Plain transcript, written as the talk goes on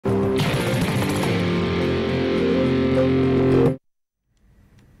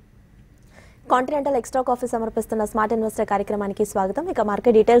Continental extra coffee సమర్పిస్తున్న smart investor కార్యక్రమానికి స్వాగతం. ఇక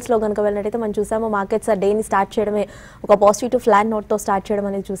మార్కెట్ డీటెయిల్స్ లో గనుక వెళ్ళినట్టయితే మనం చూసాము మార్కెట్స్ డేని స్టార్ట్ చేయడమే ఒక పాజిటివ్ టు ఫ్లాట్ నోట్ తో స్టార్ట్ చేయడం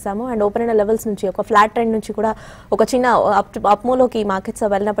అనేది చూసాము. అండ్ ఓపెన్ అయిన లెవెల్స్ నుంచి ఒక ఫ్లాట్ ట్రెండ్ నుంచి కూడా ఒక చిన్న అప్మూలోకి మార్కెట్స్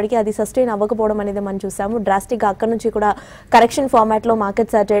వెళ్ళినప్పటికీ అది సస్టైన్ అవ్వకపోవడం అనేది మనం చూసాము. డ్రాస్టిక్ గా అక్కడ నుంచి కూడా కరెక్షన్ ఫార్మాట్ లో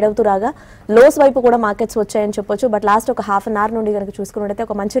మార్కెట్స్ ట్రేడ్ అవుతూ రాగా లోస్ వైపు కూడా మార్కెట్స్ వచ్చాయని చెప్పొచ్చు. బట్ లాస్ట్ ఒక హాఫ్ అన్ అవర్ నుండి కనుక చూసుకున్నట్టయితే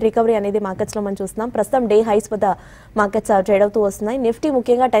ఒక మంచి రికవరీ అనేది మార్కెట్స్ లో మనం చూస్తున్నాం. ప్రస్తుతం డే హైస్ వద్ద మార్కెట్స్ ట్రేడ్ అవుతూ వస్తున్నాయి. నిఫ్టీ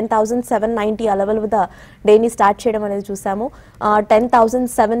ముఖ్యంగా 10,790 ఆ లెవెల్ వద్ద డేని స్టార్ట్ చేయడం అనేది చూసాము.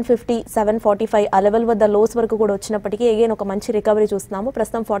 10,750 745 ఆ లెవెల్ వద్ద లోస్ వరకు కూడా వచ్చినప్పటికీ అగైన్ ఒక మంచి రికవరీ చూస్తున్నాము.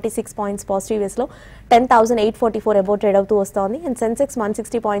 ప్రస్తుతం 46 పాయింట్స్ పాజిటివ్ వేస్ లో 10,844 అబౌవ్ ట్రేడ్ అవుతూ వస్తోంది. అండ్ సెన్సెక్స్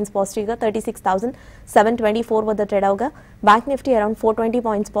 160 పాయింట్స్ పాజిటివ్ గా 36,724 వద్ద trade అవగా bank Nifty around 420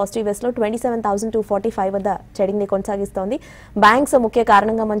 points positive వేస్ లో 27,245 వద్ద ట్రేడింగ్ ని కొనసాగిస్తోంది. బ్యాంక్స్ ముఖ్య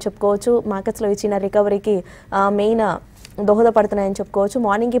కారణంగా మనం చెప్పుకోవచ్చు మార్కెట్స్ లో ఇచ్చిన రికవరీకి మెయిన్ దోహదపడుతున్నాయని చెప్పుకోవచ్చు.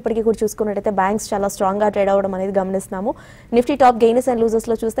 మార్నింగ్ ఇప్పటికీ కూడా చూసుకున్నట్టయితే బ్యాంక్స్ చాలా స్ట్రాంగ్ గా ట్రేడ్ అవ్వడం అనేది గమనిస్తున్నాము. Nifty top gainers and losers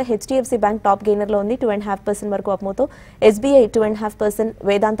లో చూస్తే హెచ్డిఎఫ్సి బ్యాంక్ టాప్ గెయినర్ లో ఉంది 2.5% వరకు అప్మోతో, SBI 2.5%,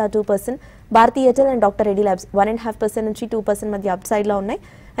 Vedanta 2%, Bharati Airtel and doctor Reddy labs 1.5% నుంచి 2% మధ్య అప్ సైడ్ లో ఉన్నాయి.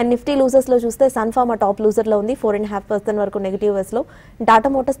 అండ్ నిఫ్టీ లూజర్స్ లో చూస్తే సన్ఫార్మా టాప్ లూజర్ లో ఉంది 4.5% వరకు నెగిటివ్ వేస్ లో, Tata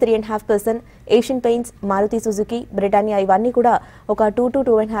Motors 3.5%, Asian paints, Maruti Suzuki, Britannia ఇవన్నీ కూడా ఒక 2 to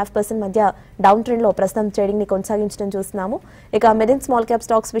 2.5% మధ్య డౌన్ ట్రెండ్ లో ప్రస్తుతం ట్రేడింగ్ ని కొనసాగించడం చూస్తున్నాము. ఇక mid and small cap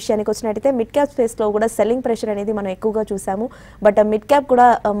stocks విషయానికి వచ్చినట్టయితే మిడ్ క్యాప్ స్పేస్ లో కూడా సెల్లింగ్ ప్రెషర్ అనేది మనం ఎక్కువగా చూసాము. బట్ మిడ్ క్యాప్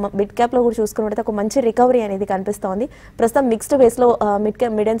లో కూడా చూసుకున్నట్టయితే ఒక మంచి రికవరీ అనేది కనిపిస్తోంది. ప్రస్తుతం మిక్స్డ్ వేస్ లో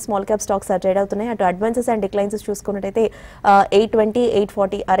mid and small cap stocks trade అవుతున్నాయి. అటు అడ్వాన్సెస్ అండ్ డిక్లైన్సెస్ చూసుకున్నట్టయితే 820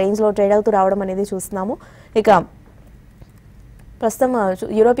 840 ఆ రేంజ్ లో ట్రేడ్ అవుతూ రావడం అనేది చూస్తున్నాము. ఇక ప్రస్తుతం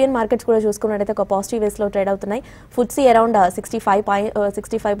యూరోపియన్ మార్కెట్స్ కూడా చూసుకున్నట్టయితే ఒక పాజిటివ్ వేస్ లో ట్రేడ్ అవుతున్నాయి. ఫుట్సీ around 65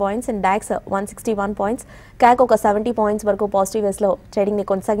 points and docs 161 points, క్యాక్ ఒక 70 పాయింట్స్ వరకు పాజిటివ్ వేస్ లో ట్రేడింగ్ ని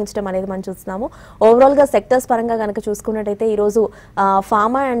కొనసాగించడం అనేది మనం చూస్తున్నాము. ఓవరాల్ గా సెక్టర్స్ పరంగా కనుక చూసుకున్నట్టయితే ఈ రోజు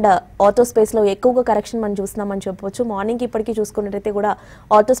ఫార్మా అండ్ ఆటో స్పేస్ లో ఎక్కువగా కరెక్షన్ మనం చూస్తున్నామని చెప్పవచ్చు. మార్నింగ్ ఇప్పటికీ చూసుకున్నట్టయితే కూడా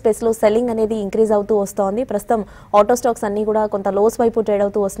ఆటో స్పేస్ లో సెల్లింగ్ అనేది ఇంక్రీజ్ అవుతూ వస్తోంది. ప్రస్తుతం ఆటో స్టాక్స్ అన్ని కూడా కొంత లోస్ వైపు ట్రేడ్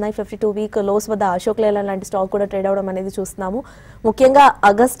అవుతూ వస్తున్నాయి. 52 వీక్ లోస్ వద్ద అశోక్ లేలాండ్ లాంటి స్టాక్ కూడా ట్రేడ్ అవడం అనేది చూస్తున్నాము. ముఖ్యంగా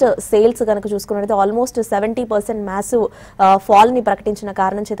ఆగస్ట్ సేల్స్ కనుక చూసుకున్నట్లయితే ఆల్మోస్ట్ 70% మ్యాసివ్ ఫాల్ ని ప్రకటించిన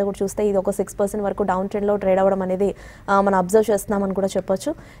కారణం చేత కూడా చూస్తే ఇది ఒక 6% వరకు డౌన్ ట్రెండ్ లో ట్రేడ్ అవ్వడం అనేది మనం అబ్జర్వ్ చేస్తున్నామని కూడా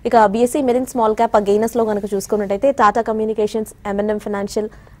చెప్పొచ్చు. ఇక BSc mid and small cap gainers లో కనుక చూసుకున్నట్టయితే Tata communications, M&M financial,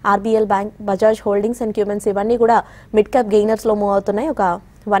 RBL bank, Bajaj holdings and క్యూమెన్స్ ఇవన్నీ కూడా మిడ్ క్యాప్ గెయినర్స్ లో మూవ్ అవుతున్నాయి. ఒక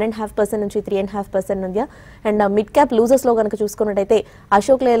 1.5% నుంచి 3.5% మధ్య. అండ్ మిడ్ క్యాప్ లూజర్స్ లో కనుక చూసుకున్నట్టయితే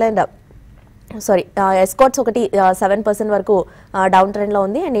అశోక్ లేలాండ్ ఎస్కాట్స్ ఒకటి 7% వరకు డౌన్ ట్రెండ్ లో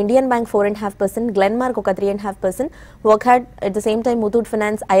ఉంది. అండ్ ఇండియన్ బ్యాంక్ 4.5%, గ్లెన్మార్క్ ఒక 3.5%, వర్క్హాడ్ at the same time Muthoot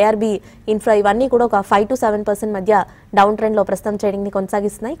finance, IRB infra ఇవన్నీ కూడా ఒక 5 to 7% మధ్య డౌన్ ట్రెండ్ లో ప్రస్తుతం ట్రేడింగ్ ని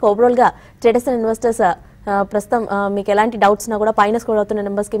కొనసాగిస్తున్నాయి. ఓవరాల్ గా ట్రేడర్స్ అండ్ ఇన్వెస్టర్స్ ప్రస్తుతం మీకు ఎలాంటి డౌట్స్ ఉన్నా కూడా పైన స్క్రోల్ అవుతున్న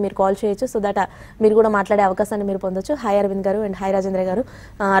నెంబర్స్ కి మీరు కాల్ చేయొచ్చు. సో దట్ మీరు కూడా మాట్లాడే అవకాశాన్ని మీరు పొందొచ్చు. హాయ్ అరవింద్ గారు అండ్ హాయ్ రాజేంద్ర గారు.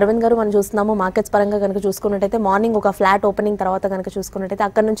 అరవింద్ గారు మనం చూస్తున్నాము మార్కెట్స్ పరంగా కనుక చూసుకున్నట్టయితే మార్నింగ్ ఒక ఫ్లాట్ ఓపెనింగ్ తర్వాత కనుక చూసుకున్నట్టయితే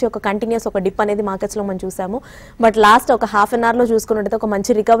అక్కడ నుంచి ఒక కంటిన్యూస్ ఒక డిప్ అనేది మార్కెట్స్ లో మనం చూసాము. బట్ లాస్ట్ ఒక హాఫ్ అన్ అవర్ లో చూసుకున్నట్టయితే ఒక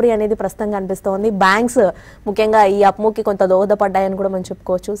మంచి రికవరీ అనేది ప్రస్తుతం కనిపిస్తోంది. బ్యాంక్స్ ముఖ్యంగా ఈ అప్మూకి కొంత దోహదపడ్డాయని కూడా మనం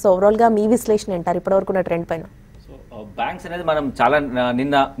చెప్పుకోవచ్చు. సో ఓవరాల్ గా మీ విశ్లేషణ ఏంటారు ఇప్పటివరకు ఉన్న ట్రెండ్ పైన? బ్యాంక్స్ అనేది మనం చాలా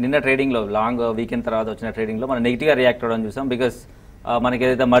నిన్న ట్రేడింగ్ లో లాంగ్ వీకెండ్ తర్వాత వచ్చిన ట్రేడింగ్ లో మనం నెగిటివ్ గా రియాక్ట్ అవ్వడం చూసాం. బికాస్ మనకి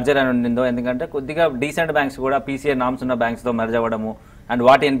ఏదైతే మర్జర్ అని ఉండిందో, ఎందుకంటే కొద్దిగా డీసెంట్ బ్యాంక్స్ కూడా పీసీఏ నామ్స్ ఉన్న బ్యాంక్స్ తో మర్జ్ అవ్వడము అండ్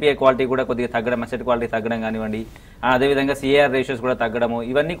వాటి ఎన్పీఏ క్వాలిటీ కూడా కొద్దిగా తగ్గడం, అసెట్ క్వాలిటీ తగ్గడం కానివ్వండి, అదేవిధంగా సిఏఆర్ రేషియోస్ కూడా తగ్గడము,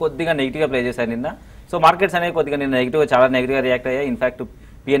 ఇవన్నీ కొద్దిగా నెగిటివ్ గా ప్లే చేశాయి నిన్న. సో మార్కెట్స్ అనేవి కొద్దిగా నిన్న చాలా నెగిటివ్ గా రియాక్ట్ అయ్యాయి. ఇన్ఫాక్ట్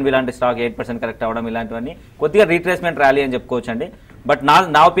పిఎన్బి లాంటి స్టాక్ 8% కరెక్ట్ అవ్వడం ఇలాంటివన్నీ కొద్దిగా రీట్రేస్మెంట్ ర్యాలీ అని చెప్పుకోవచ్చు అండి. బట్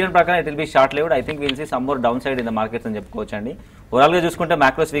నా ఒపీనియన్ ప్రకారం it will be short lived. I think will see some more down side in the markets అని చెప్పుకోవచ్చు అండి. ఓవరాల్ గా చూసుకుంటే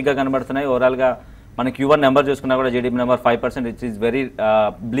మ్యాక్రోస్ వీక్ గా కనబడుతున్నాయి. ఓవరాల్ గా మన Q1 నెంబర్ చూసుకున్నా కూడా GDP number 5%, it's is very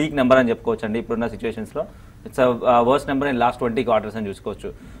bleak number అని చెప్పుకోవచ్చు అండి. ఇప్పుడున్న సిచ్యువేషన్స్ లో it's worst number in last 20 quarters అని చూసుకోవచ్చు.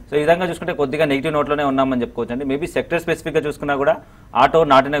 సో ఈ విధంగా చూసుకుంటే కొద్దిగా నెగిటివ్ నోట్లోనే ఉన్నామని చెప్పుకోవచ్చు అండి. మేబీ సెక్టర్ స్పెసిఫిక్ గా చూసుకున్నా కూడా auto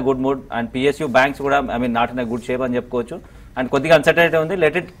not in a good mood and PSU banks కూడా not in a good shape అని చెప్పుకోవచ్చు. అండ్ కొద్దిగా అన్సర్టనిటీ ఉంది.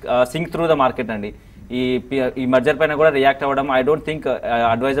 Let it sync through the market అండి. ఈ మర్జర్ పైన కూడా రియాక్ట్ అవ్వడం ఐ డోంట్ థింక్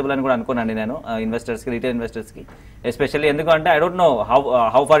అడ్వైజబుల్ అని కూడా అనుకున్నాను నేను ఇన్వెస్టర్స్ కి, రిటైల్ ఇన్వెస్టర్స్ కి ఎస్పెషల్లీ. ఎందుకంటే I don't know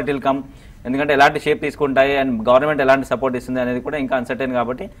how far it will come, ఎందుకంటే ఎలాంటి షేప్ తీసుకుంటాయి అండ్ గవర్నమెంట్ ఎలాంటి సపోర్ట్ ఇస్తుంది అనేది కూడా ఇంకా అన్సర్టైన్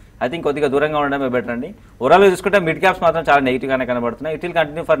కాబట్టి ఐ థింక్ కొద్దిగా దూరంగా ఉండడమే బెటర్ అండి. ఓవరాల్ చూసుకుంటే మిడ్ క్యాప్స్ మాత్రం చాలా నెగిటివ్ గానే కనబడుతున్నాయి. It will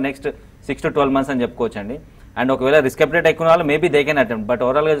continue for next 6 to 12 months అని చెప్పుకోవచ్చు అండి. అండ్ ఒకవేళ రిస్క్ అప్డేట్ ఎక్కువ వాళ్ళు maybe they can attempt. But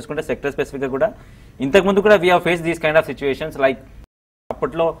overall గా చూసుకుంటే సెక్టర్ స్పెసిఫిక్ గా కూడా ఇంతకు ముందు కూడా we have face these kind of situations. Like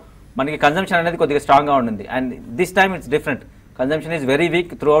అప్పట్లో మనకి కన్సంప్షన్ అనేది కొద్దిగా స్ట్రాంగ్ గా ఉంటుంది and this time it's different. Consumption is very weak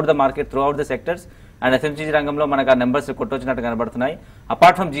through out the market, through out the sectors. And FMCG రంగంలో మనకు ఆ నెంబర్స్ కొట్టొచ్చినట్టు కనబడుతున్నాయి.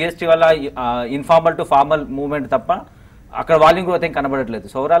 అపార్ట్ ఫ్రమ్ జిఎస్టీ వల్ల ఇన్ఫార్మల్ టు ఫార్మల్ మూవ్మెంట్ తప్ప అక్కడ వాల్యూమ్ గ్రోత్ ఏం కనబడట్లేదు.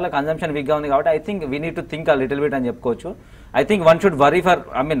 సో ఓవరాల్ కన్సంప్షన్ వీక్గా ఉంది కాబట్టి I think we need to think a little bit అని చెప్పుకోవచ్చు. I think one should worry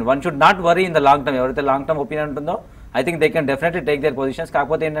one should not worry in the long term. ఎవరైతే లాంగ్ టర్మ్ ఒపీనియన్ ఉంటుందో I think they can definitely take their positions.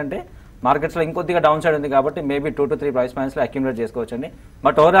 కాకపోతే ఏంటంటే మార్కెట్స్లో ఇంకొద్దిగా down side ఉంది కాబట్టి మేబీ 2 to 3 ప్రైస్ పాయింట్స్లో అక్యుములేట్ చేసుకోవచ్చు అండి.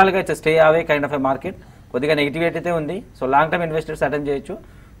 బట్ ఓవరాల్గా it's stay away kind of a market. కొద్దిగా నెగిటివిటీ అయితే ఉంది. So long term investors attend చేయొచ్చు.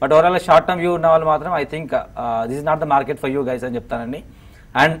 But overall short term view ఉన్న వాళ్ళు మాత్రం I think this is not the market for you guys అని చెప్తానండి.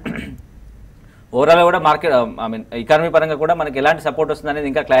 అండ్ ఓవరాల్ కూడా మార్కెట్ ఎకానమీ పరంగా కూడా మనకి ఎలాంటి సపోర్ట్ వస్తుంది అనేది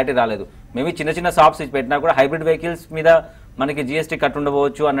ఇంకా క్లారిటీ రాలేదు. మేబీ చిన్న చిన్న షాప్స్ పెట్టినా కూడా హైబ్రిడ్ వెహికల్స్ మీద మనకి జిఎస్టీ కట్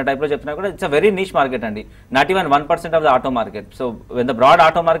ఉండవచ్చు అన్న టైప్లో చెప్తున్నా కూడా it's a very niche market అండి. Not even 1% of the auto market. So when the broad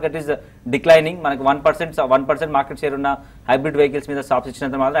auto market is declining, మనకి 1% మార్కెట్ షేర్ ఉన్న హైబ్రిడ్ వెహికల్స్ మీద షాప్స్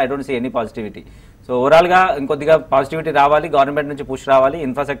ఇచ్చినంత మాత్రం I don't see any positivity. So ఓవరాల్గా ఇంకొద్దిగా పాజిటివిటీ రావాలి, government నుంచి పుష్ రావాలి,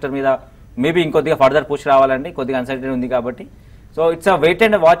 ఇన్ఫ్రాస్ట్రక్చర్ మీద మేబీ ఇంకొద్దిగా ఫర్దర్ పుష్ రావాలండి. కొద్దిగా అన్సర్టెనిటీ ఉంది కాబట్టి so it's a wait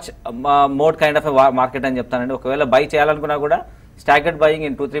and watch mode kind of market అని చెప్తానండి. ఒకవేళ బై చేయాలనుకున్నా కూడా staggered buying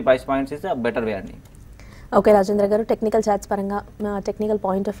in 2-3 price points is better way అండి. ఓకే రాజేంద్ర గారు, టెక్నికల్ చార్ట్స్ పరంగా టెక్నికల్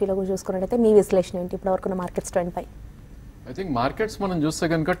పాయింట్ ఆఫ్ వ్యూలో చూసుకున్నట్టయితే మీ విశ్లేషణ ఏంటి ఇప్పటివరకు markets trend pi? I think markets మనం చూస్తే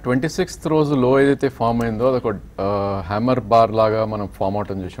కనుక 26th రోజు లో ఏదైతే ఫామ్ అయిందో అదొక హ్యామర్ బార్ లాగా మనం ఫామ్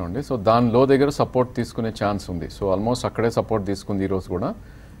అవటం చూసామండి. సో దాని లో దగ్గర సపోర్ట్ తీసుకునే ఛాన్స్ ఉంది. సో ఆల్మోస్ట్ అక్కడే సపోర్ట్ తీసుకుంది ఈరోజు కూడా.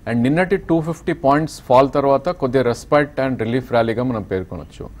 అండ్ నిన్నటి 250 పాయింట్స్ ఫాల్ తర్వాత కొద్దిగా రెస్పెక్ట్ అండ్ రిలీఫ్ ర్యాలీగా మనం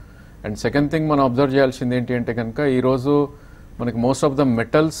పేర్కొనొచ్చు. అండ్ సెకండ్ థింగ్ మనం అబ్జర్వ్ చేయాల్సింది ఏంటి అంటే కనుక ఈరోజు మనకి most of the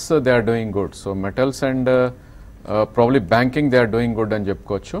metals they are doing good. So metals and probably banking they are doing good అని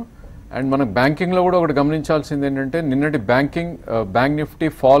చెప్పుకోవచ్చు. అండ్ మనకు బ్యాంకింగ్లో కూడా ఒకటి గమనించాల్సింది ఏంటంటే నిన్నటి బ్యాంక్ నిఫ్టీ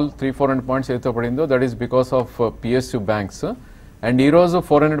ఫాల్ 300-400 పాయింట్స్ ఏదైతే పడిందో that is because of PSU banks. And ఈరోజు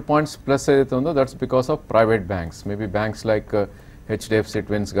 400 పాయింట్స్ ప్లస్ ఏదైతే ఉందో that's because of private banks. Maybe banks like HDFC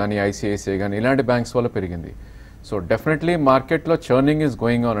twins కానీ ఐసిఐసిఐ కానీ ఇలాంటి బ్యాంక్స్ వల్ల పెరిగింది. సో డెఫినెట్లీ మార్కెట్లో చర్నింగ్ ఈజ్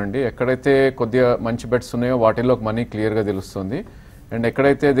గోయింగ్ ఆన్ అండి. ఎక్కడైతే కొద్దిగా మంచి బెట్స్ ఉన్నాయో వాటిలో మనీ క్లియర్గా తెలుస్తుంది. అండ్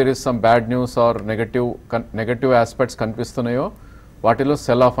ఎక్కడైతే there is some bad news are negative aspects కనిపిస్తున్నాయో వాటిలో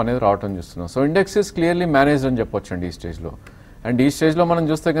సెల్ ఆఫ్ అనేది రావటం చూస్తున్నాం. So index is clearly managed అని చెప్పొచ్చు అండి ఈ స్టేజ్లో. అండ్ ఈ స్టేజ్లో మనం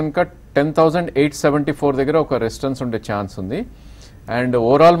చూస్తే కనుక 10,874 దగ్గర ఒక రెసిస్టెన్స్ ఉండే ఛాన్స్ ఉంది. అండ్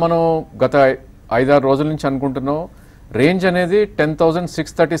ఓవరాల్ మనం గత 5-6 రోజుల నుంచి అనుకుంటున్నాం రేంజ్ అనేది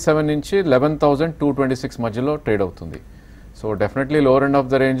 10,637 నుంచి 11,226 మధ్యలో ట్రేడ్ అవుతుంది. So definitely lower end of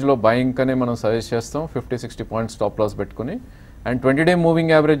the రేంజ్లో బయింగ్ అనే మనం సజెస్ట్ చేస్తాం 50-60 పాయింట్స్ స్టాప్ లాస్ పెట్టుకుని. అండ్ 20-day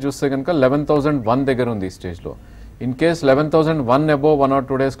మూవింగ్ యావరేజ్ చూస్తే కనుక 11,001 దగ్గర ఉంది ఈ స్టేజ్లో. In case 11,001 above 1 or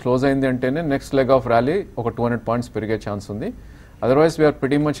 2 days close అయింది అంటేనే నెక్స్ట్ లెగ్ ఆఫ్ ర్యాలీ ఒక 200 పాయింట్స్ పెరిగే ఛాన్స్ ఉంది. Otherwise we are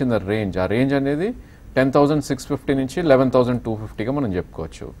pretty much in the range. ఆ రేంజ్ అనేది 10,650 నుంచి 11,250గా మనం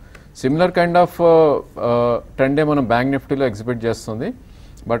చెప్పుకోవచ్చు. సిమిలర్ కైండ్ ఆఫ్ ట్రెండే మనం బ్యాంక్ నిఫ్టీలో ఎగ్జిబిట్ చేస్తుంది.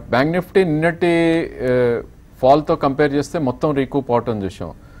 బట్ బ్యాంక్ నిఫ్టీ నిన్నటి ఫాల్తో కంపేర్ చేస్తే మొత్తం రీకూప్ అవటం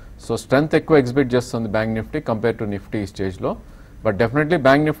చూసాం. సో స్ట్రెంత్ ఎక్కువ ఎగ్జిబిట్ చేస్తుంది bank Nifty compare to Nifty ఈ స్టేజ్లో. బట్ డెఫినెట్లీ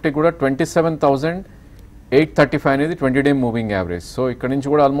బ్యాంక్ నిఫ్టీ కూడా 27,835 అనేది 20-day మూవింగ్ యావరేజ్. సో ఇక్కడ నుంచి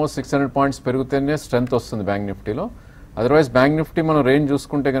కూడా ఆల్మోస్ట్ 600 పాయింట్స్ పెరిగితేనే స్ట్రెంత్ వస్తుంది బ్యాంక్ నిఫ్టీలో. అదర్వైజ్ బ్యాంక్ నిఫ్టీ మనం రేంజ్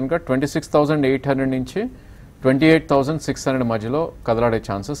చూసుకుంటే కనుక 26,800 నుంచి 28,600 మధ్యలో కదలాడే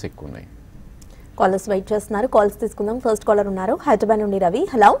ఛాన్సెస్ ఎక్కువ ఉన్నాయి. కాలర్స్ వెయిట్ చేస్తున్నారు, కాల్స్ తీసుకుందాం. ఫస్ట్ కాలర్ ఉన్నారు హైదరాబాద్ నుండి రవి.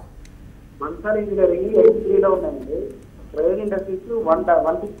 హలో. మన్సార్ ఇంజనీరింగ్ 83లో ఉన్నాయండి. ప్రైవేట్ ఇండస్ట్రీస్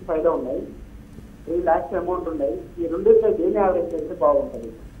 165లో ఉన్నాయి. 3 lakhs అమౌంట్ ఉన్నాయి. ఈ రెండింటిలో దేని యావరేజ్ చేస్తే బాగుంటుంది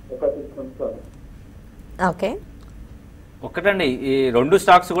ఒక 6 months? ఓకే, ఒకటండి ఈ రెండు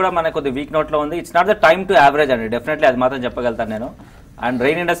స్టాక్స్ కూడా మనకు కొద్ది వీక్ నోట్లో ఉంది. It's not the time to average అండి, డెఫినెట్లీ అది మాత్రం చెప్పగలుగుతాను నేను. అండ్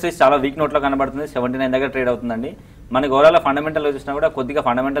రెయిన్ ఇండస్ట్రీస్ చాలా వీక్ నోట్లో కనబడుతుంది, 79 దగ్గర ట్రేడ్ అవుతుందండి. మనకి ఓవరాల్ ఫండమెంటల్ చూసినా కూడా కొద్దిగా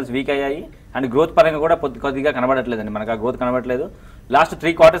ఫండమెంటల్స్ వీక్ అయ్యాయి. అండ్ గ్రోత్ పరంగా కూడా కొద్దిగా కనబడట్లేదండి, మనకు ఆ గ్రోత్ కనబడట్లేదు. లాస్ట్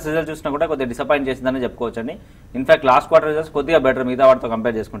 3 quarters రిజల్ట్ చూసినా కూడా కొద్దిగా డిసప్పాయింట్ చేసిందని చెప్పుకోవచ్చండి. ఇన్ఫాక్ట్ లాస్ట్ క్వార్టర్ రిజల్ట్స్ కొద్దిగా బెటర్ మిగతా వాటితో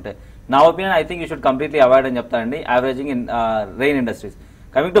కంపేర్ చేసుకుంటే. నా opinion I think you should completely avoid అని చెప్తానండి averaging in rain industries.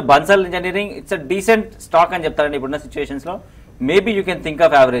 Coming to Bansal engineering, it's a decent stock అని చెప్తారండి ఇప్పుడున్న సిచ్యువేషన్స్లో. Maybe you can think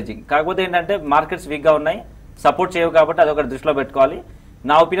of averaging. కాకపోతే ఏంటంటే మార్కెట్స్ వీక్గా ఉన్నాయి, సపోర్ట్ చేయవు కాబట్టి అదొకటి దృష్టిలో పెట్టుకోవాలి.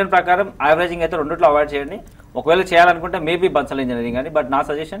 నా ఒపీనియన్ ప్రకారం యావరేజింగ్ అయితే రెండిట్లో అవాయిడ్ చేయండి. ఒకవేళ చేయాలనుకుంటే మేబీ బన్సల్ ఇంజనీరింగ్ అని, బట్ నా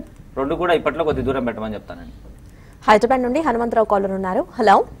సజెషన్ రెండు కూడా ఇప్పట్లో కొద్ది దూరం పెట్టమని చెప్తానండి. హైదరాబాద్ నుండి హనుమంతరావు కాలర్ ఉన్నారు.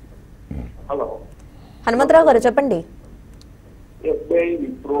 హలో. హలో హనుమంతరావు గారు చెప్పండి. ఎస్బీఐ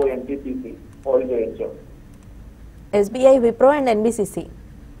విప్రో ఎన్టీపీసీ హోల్డ్ చేయొచ్చు. SBI Wipro and NBCC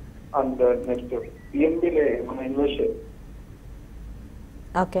and next పిఎన్బిలో మనం ఇన్వెస్ట్ చేయాలి.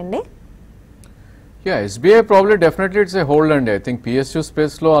 ఓకే అండి. SBI probably definitely it's a hold అండి. ఐ థింక్ పిఎస్యూ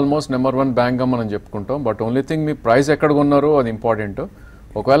స్పేస్లో ఆల్మోస్ట్ నెంబర్ 1 బ్యాంక్గా మనం చెప్పుకుంటాం. But only thing me price ఎక్కడ కొన్నారో అది ఇంపార్టెంట్.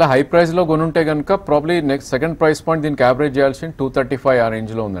 ఒకవేళ హై ప్రైస్లో కొనుంటే కనుక probably next second price point దీనికి యావరేజ్ చేయాల్సిన 235 ఆ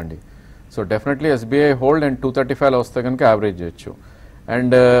రేంజ్లో ఉందండి. So definitely SBI hold and 235 వస్తే కనుక యావరేజ్ చేయొచ్చు.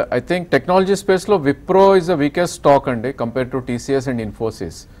 అండ్ ఐ థింక్ టెక్నాలజీ స్పేస్లో Wipro is the weakest stock అండి compare to TCS and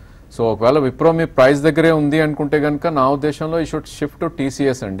Infosys. So ఒకవేళ విప్రో మీ ప్రైస్ దగ్గరే ఉంది అనుకుంటే కనుక నా ఉద్దేశంలో ఈ షుడ్ షిఫ్ట్ టు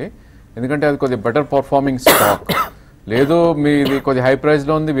టీసీఎస్ అండి, ఎందుకంటే అది కొద్దిగా బెటర్ పర్ఫార్మింగ్ స్టాక్. లేదు మీది కొద్ది హై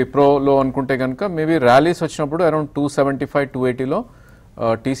ప్రైస్లో ఉంది విప్రోలో అనుకుంటే కనుక మేబీ ర్యాలీస్ వచ్చినప్పుడు అరౌండ్ 275-280లో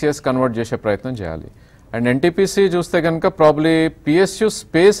టీసీఎస్ కన్వర్ట్ చేసే ప్రయత్నం చేయాలి. అండ్ ఎన్టీపీసీ చూస్తే కనుక probably PSU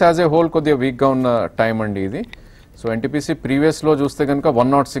space as a whole కొద్దిగా వీక్గా ఉన్న టైం అండి ఇది. సో ఎన్టీపీసీ ప్రీవియస్లో చూస్తే కనుక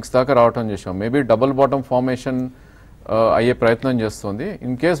 106 దాకా రావటం చేసాం, మేబీ డబుల్ బాటమ్ ఫార్మేషన్ అయ్యే ప్రయత్నం చేస్తుంది.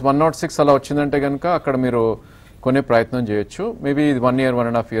 ఇన్ కేస్ 106 అలా వచ్చిందంటే కనుక అక్కడ మీరు కొనే ప్రయత్నం చేయొచ్చు, మేబీ ఇది 1 year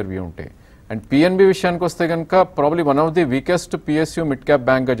 1.5 year వ్యూ ఉంటాయి. అండ్ పిఎన్బి విషయానికి వస్తే కనుక probably one of the weakest PSU mid cap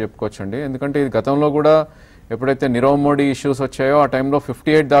బ్యాంక్గా చెప్పుకోవచ్చండి, ఎందుకంటే ఇది గతంలో కూడా ఎప్పుడైతే నీరవ్ మోడీ ఇష్యూస్ వచ్చాయో ఆ టైంలో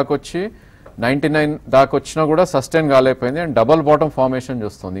 58 దాకా వచ్చి 99 దాకా వచ్చినా కూడా sustain కాలేకపోయింది and double bottom formation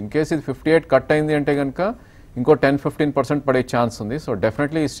చూస్తుంది. ఇన్ కేస్ ఇది 58 కట్ అయింది అంటే కనుక ఇంకో 10-15% పడే ఛాన్స్ ఉంది. సో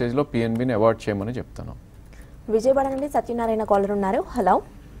డెఫినెట్లీ ఈ స్టేజ్లో పిఎన్బిని అవాయిడ్ చేయమని చెప్తాను. విజయవాడ నుండి సత్యనారాయణ కాలర్ ఉన్నారు. హలో,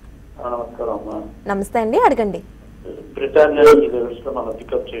 నమస్కారం. నమస్తే అండి, అడగండి. బ్రిటానియా ఈ లెవెల్స్ లో మనం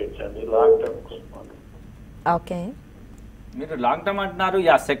పికప్ చేయొచ్చండి లాంగ్ టర్మ్ కోసం. ఓకే, మీరు లాంగ్ టర్మ్ అంటున్నారు,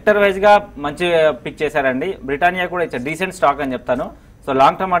 సెక్టర్ వైజ్ గా మంచి పిక్ చేశారండి. బ్రిటానియా కూడా ఇట్స్ డీసెంట్ స్టాక్ అని చెప్తాను. సో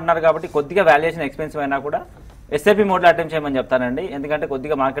లాంగ్ టర్మ్ అంటున్నారు కాబట్టి కొద్దిగా వాల్యుయేషన్ ఎక్స్పెన్సివ్ అయినా కూడా ఎస్ఐపి మోడ్లో అటెంప్ట్ చేయమని చెప్తానండి, ఎందుకంటే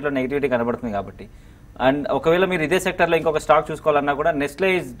కొద్దిగా మార్కెట్లో నెగిటివిటీ కనబడుతుంది కాబట్టి. అండ్ ఒకవేళ మీరు ఇదే సెక్టర్లో ఇంకొక స్టాక్ చూసుకోవాలన్నా కూడా Nestle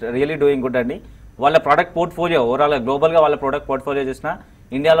is really doing good అండి. వాళ్ళ ప్రోడక్ట్ పోర్ట్ఫోలియో ఓవరాల్ గ్లోబల్గా వాళ్ళ ప్రోడక్ట్ పోర్ట్ఫోలియో చూసినా,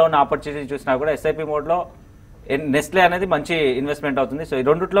 ఇండియాలో ఉన్న ఆపర్చునిటీ చూసినా కూడా ఎస్ఐపి మోడ్లో నెస్లే అనేది మంచి ఇన్వెస్ట్మెంట్ అవుతుంది. సో ఈ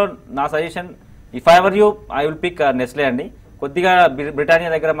రెండిట్లో నా suggestion, if I ever you I will pick Nestle అండి. కొద్దిగా బ్రిటానియా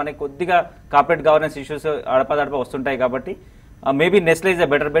దగ్గర మనకి కొద్దిగా కార్పొరేట్ గవర్నెన్స్ ఇష్యూస్ అడపదడప వస్తుంటాయి కాబట్టి maybe Nestle is a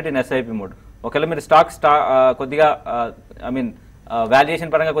better bet in SIP mode. ఒకవేళ మీరు కొద్దిగా ఐ మీన్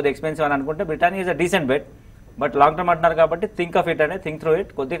వాల్యుయేషన్ పరంగా కొద్దిగా ఎక్స్పెన్సివ్ అని అనుకుంటే Britannia is a decent bet. But long term అంటున్నారు కాబట్టి థింక్ ఆఫ్ ఇట్ అనేది, థింక్ త్రూ ఇట్.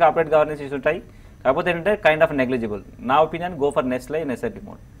 కొద్దిగా కార్పొరేట్ గవర్నెన్స్ ఇష్యూస్ ఉంటాయి, కాకపోతే ఏంటంటే కైండ్ ఆఫ్ నెగ్లిజిబుల్. నా opinion go for Nestle in SIP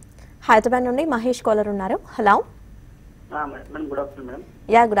mode. Hyderabad నుండి మహేష్ కాలర్ ఉన్నారు. Hello, madam good afternoon madam.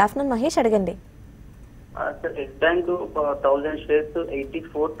 Yeah good afternoon Mahesh, అడగండి. Sir yes bank 1000 shares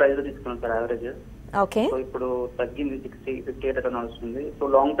 84 price లో తీసుకున్నాం సార్ యావరేజ్. ఓకే, సో ఇప్పుడు తగ్గింది 58 అట్లా నడుస్తుంది. సో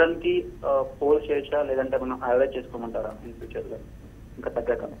లాంగ్ టర్మ్ కి హోల్డ్ చేయొచ్చా లేదంటే మనం యావరేజ్ చేసుకోమంటారా ఇన్ ఫ్యూచర్ లో ఇంకా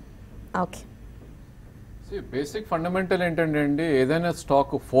తగ్గాక? ఓకే, బేసిక్ ఫండమెంటల్ ఏంటంటే అండి, ఏదైనా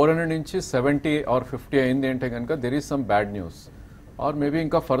స్టాక్ 400 నుంచి 70 or 50 అయింది అంటే కనుక there is some bad news or maybe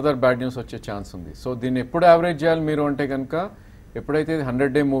ఇంకా ఫర్దర్ బ్యాడ్ న్యూస్ వచ్చే ఛాన్స్ ఉంది. సో దీన్ని ఎప్పుడు యావరేజ్ చేయాలి మీరు అంటే కనుక ఎప్పుడైతే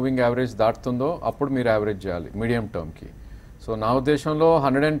 100-day మూవింగ్ యావరేజ్ దాటుతుందో అప్పుడు మీరు యావరేజ్ చేయాలి మీడియం టర్మ్కి. సో నా ఉద్దేశంలో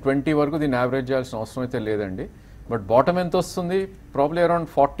 120 వరకు దీన్ని యావరేజ్ చేయాల్సిన అవసరం అయితే లేదండి. బట్ బాటమ్ ఎంత వస్తుంది, ప్రాబ్లీ అరౌండ్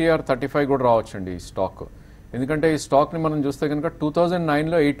 40 or 35 కూడా రావచ్చండి ఈ స్టాక్. ఎందుకంటే ఈ స్టాక్ని మనం చూస్తే కనుక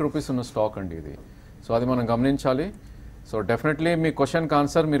 2009లో 8 రూపీస్ ఉన్న స్టాక్ అండి ఇది. సో అది మనం గమనించాలి. సో డెఫినెట్లీ మీ క్వశ్చన్కి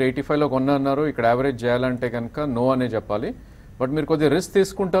ఆన్సర్, మీరు 85లో కొన్నారు, ఇక్కడ యావరేజ్ చేయాలంటే కనుక నో అనే చెప్పాలి. బట్ మీరు కొద్దిగా రిస్క్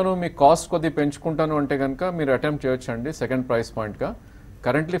తీసుకుంటాను, మీ కాస్ట్ కొద్దిగా పెంచుకుంటాను అంటే కనుక మీరు అటెంప్ట్ చేయొచ్చండి సెకండ్ ప్రైస్ పాయింట్గా.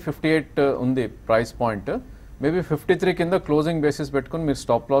 కరెంట్లీ 58 ఉంది ప్రైస్ పాయింట్, మేబీ 53 కింద క్లోజింగ్ బేసిస్ పెట్టుకుని మీరు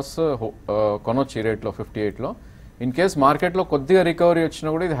స్టాప్ లాస్ కొనొచ్చు ఈ రేట్లో 58లో. ఇన్ కేస్ మార్కెట్లో కొద్దిగా రికవరీ వచ్చినా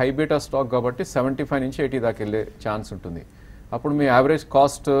కూడా ఇది హై బీటా స్టాక్ కాబట్టి 75 నుంచి 80 దాకా వెళ్ళే ఛాన్స్ ఉంటుంది. అప్పుడు మీ యావరేజ్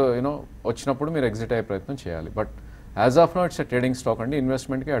కాస్ట్ వచ్చినప్పుడు మీరు ఎగ్జిట్ అయ్యే ప్రయత్నం చేయాలి. But as of no it's trading stock అండి,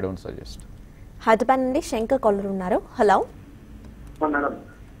 ఇన్వెస్ట్మెంట్కి ఐ డోంట్ సజెస్ట్. హైదరాబాద్ నుండి శంకర్ కాలర్ ఉన్నారు. హలో మేడం,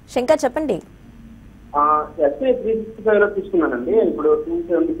 శంకర్ చెప్పండి. ఎస్ఐ 365 లో తీసుకున్నానండి, ఇప్పుడు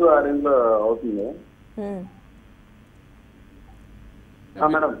 272 ఆ రేంజ్ లో అవుతుంది.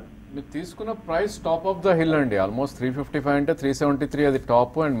 మేడం మీరు తీసుకున్న price top of the hill అండి, ఆల్మోస్ట్ 355 అంటే 373 అది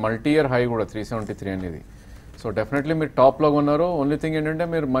top and multi year high కూడా 373 అనేది. సో డెఫినెట్లీ మీరు టాప్లో ఉన్నారు. ఓన్లీ థింగ్ ఏంటంటే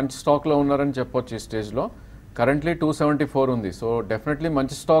మీరు మంచి స్టాక్లో ఉన్నారని చెప్పొచ్చు ఈ స్టేజ్లో. కరెంట్లీ 274 ఉంది. సో డెఫినెట్లీ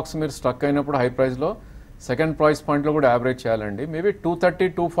మంచి స్టాక్స్ మీరు స్ట్రక్ అయినప్పుడు హై ప్రైస్లో సెకండ్ ప్రైస్ పాయింట్లో కూడా యావరేజ్ చేయాలండి. మేబీ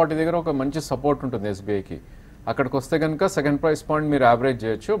 230-240 దగ్గర ఒక మంచి సపోర్ట్ ఉంటుంది ఎస్బీఐకి. అక్కడికి వస్తే కనుక సెకండ్ ప్రైస్ పాయింట్ మీరు యావరేజ్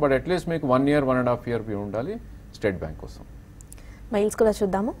చేయొచ్చు. బట్ అట్లీస్ట్ మీకు 1 year 1.5 year వ్యూ ఉండాలి స్టేట్ బ్యాంక్ కోసం. మెయిల్స్ కూడా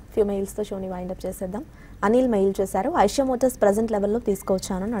చూద్దాము. ఫ్యూ మెయిల్స్తో షోని వైండప్ చేసేద్దాం. అనిల్ మెయిల్ చేశారు, ఐషియా మోటార్స్ ప్రజెంట్ లెవెల్లో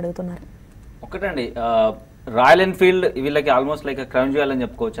తీసుకోవచ్చాను అని అడుగుతున్నారు. ఒకటండి, రాయల్ ఎన్ఫీల్డ్ వీళ్ళకి ఆల్మోస్ట్ లైక్ క్రౌన్ జ్యువెల్ అని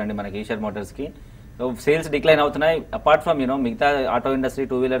చెప్పుకోవచ్చు అండి మనకి ఈషియర్ మోటార్స్కి. సో సేల్స్ డిక్లైన్ అవుతున్నాయి. అపార్ట్ ఫ్రమ్ మిగతా ఆటో ఇండస్ట్రీ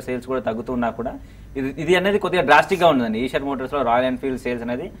 2-wheeler సేల్స్ కూడా తగ్గుతున్నా కూడా ఇది అనేది కొద్దిగా డ్రాస్టిక్గా ఉందండి. ఈషియర్ మోటార్స్లో రాయల్ ఎన్ఫీల్డ్ సేల్స్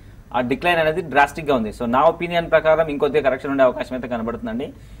అనేది ఆ డిక్లైన్ అనేది డ్రాస్టిక్గా ఉంది. సో నా ఒపీనియన్ ప్రకారం ఇంకొద్దిగా కరెక్షన్ ఉండే అవకాశం అయితే కనబడుతుందండి.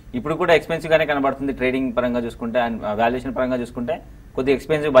 ఇప్పుడు కూడా ఎక్స్పెన్సివ్గానే కనబడుతుంది ట్రేడింగ్ పరంగా చూసుకుంటే అండ్ వాల్యుయేషన్ పరంగా చూసుకుంటే కొద్దిగా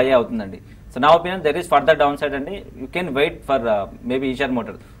ఎక్స్పెన్సివ్ బై అవుతుందండి. సో నా opinion there is further down side అండి. You can wait for maybe ఈషియర్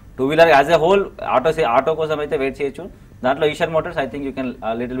Motors 2-wheeler as a whole auto కోసం అయితే వెయిట్ చేయొచ్చు. దాంట్లో Eicher Motors I think you can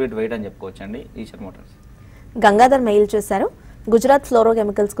little bit wait అని చెప్పుకోవచ్చు అండి. Eicher Motors. గంగాధర్ మెయిల్ చేశారు, గుజరాత్ ఫ్లోరో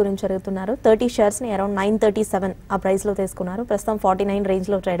కెమికల్స్ గురించి అడుగుతున్నారు. 30 షేర్స్ని అరౌండ్ 937 ఆ ప్రైస్లో తీసుకున్నారు. ప్రస్తుతం 49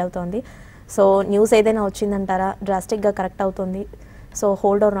 రేంజ్లో ట్రేడ్ అవుతోంది. సో న్యూస్ ఏదైనా వచ్చిందంటారా, డ్రాస్టిక్గా కరెక్ట్ అవుతుంది, సో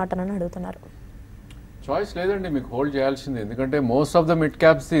హోల్డ్ ఆర్ నాట్ అని అడుగుతున్నారు. చాయిస్ లేదండి, మీకు హోల్డ్ చేయాల్సింది. ఎందుకంటే most of the mid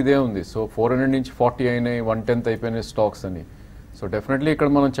caps ఇదే ఉంది. సో 400 నుంచి 40 అయినాయి, 110 అయిపోయినాయి స్టాక్స్ అని. సో డెఫినెట్లీ ఇక్కడ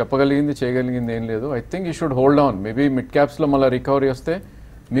మనం చెప్పగలిగింది చేయగలిగింది ఏం లేదు. I think you should hold on. Maybe mid క్యాప్స్లో మళ్ళీ రికవరీ వస్తే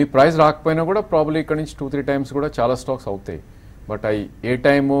మీ ప్రైస్ రాకపోయినా కూడా ప్రాబ్లీ ఇక్కడ నుంచి 2-3 టైమ్స్ కూడా చాలా స్టాక్స్ అవుతాయి. బట్ ఏ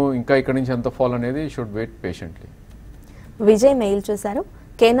టైము ఇంకా ఇక్కడ నుంచి ఎంత ఫాల్ అనేది should wait patiently. Vijay mail చేశారు,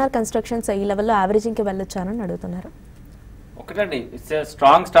 కేఎన్ఆర్ కన్స్ట్రక్షన్స్ ఈ లెవెల్లో యావరేజింగ్కి వెళ్ళొచ్చానని అడుగుతున్నారు. ఒకటండి, ఇట్స్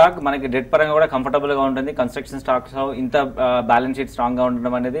స్ట్రాంగ్ స్టాక్, మనకి డెట్ పరంగా కూడా కంఫర్టబుల్ గా ఉంటుంది. కన్స్ట్రక్షన్ స్టాక్స్ ఇంత బ్యాలెన్స్ షీట్ స్ట్రాంగ్ గా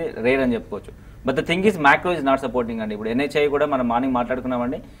ఉండడం అనేది రేర్ అని చెప్పుకోవచ్చు. But the thing is macro is not supporting అండి. ఇప్పుడు ఎన్హెచ్ఐ కూడా మనం మార్నింగ్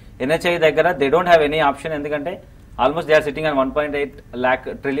మాట్లాడుకున్నామండి. ఎన్హెచ్ఐ దగ్గర they don't have any option, ఎందుకంటే almost they are sitting and 1.8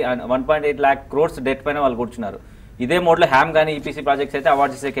 lakh crores debt పైన వాళ్ళు కూర్చున్నారు. ఇదే మోడ్లో హ్యామ్ కానీ ఈపీసీ ప్రాజెక్ట్స్ అయితే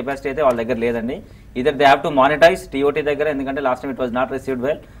అవార్డ్ చేసే కెపాసిటీ అయితే వాళ్ళ దగ్గర లేదండి. Either they have to monetise TOT దగ్గర, ఎందుకంటే last time it was not received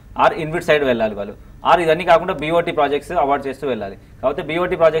well, are InvIT side వెళ్ళాలి వాళ్ళు, ఆర్ ఇవన్నీ కాకుండా బీఓటీ ప్రాజెక్ట్స్ అవార్డ్ చేస్తూ వెళ్ళాలి. కాబట్టి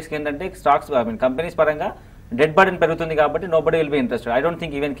బీఓటీ ప్రాజెక్ట్స్ ఏంటంటే స్టాక్స్ ఐ మీన్ కంపెనీస్ పరంగా డెట్ బర్డెన్ పెరుగుతుంది కాబట్టి no body will be interested. I don't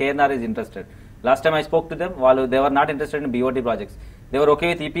think even KNR is interested. Last time I spoke to them, వాళ్ళు they were not interested in BOT projects, they were okay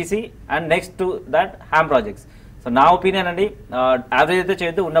with EPC and next to that Ham projects. So నా opinion అండి, average అయితే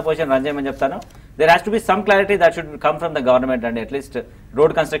చేయొద్దు, ఉన్న position run చేయమని చెప్తాను. There has to be some clarity that should come from the government and at least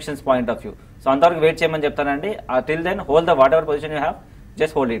road constructions point of view. So అంతవరకు wait చేయమని చెప్తానండి. Till then hold the whatever position you have,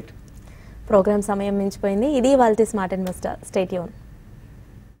 just hold it. Programme సమయం మించిపోయింది. ఇది వాళ్ళ smart investor. Stay tune.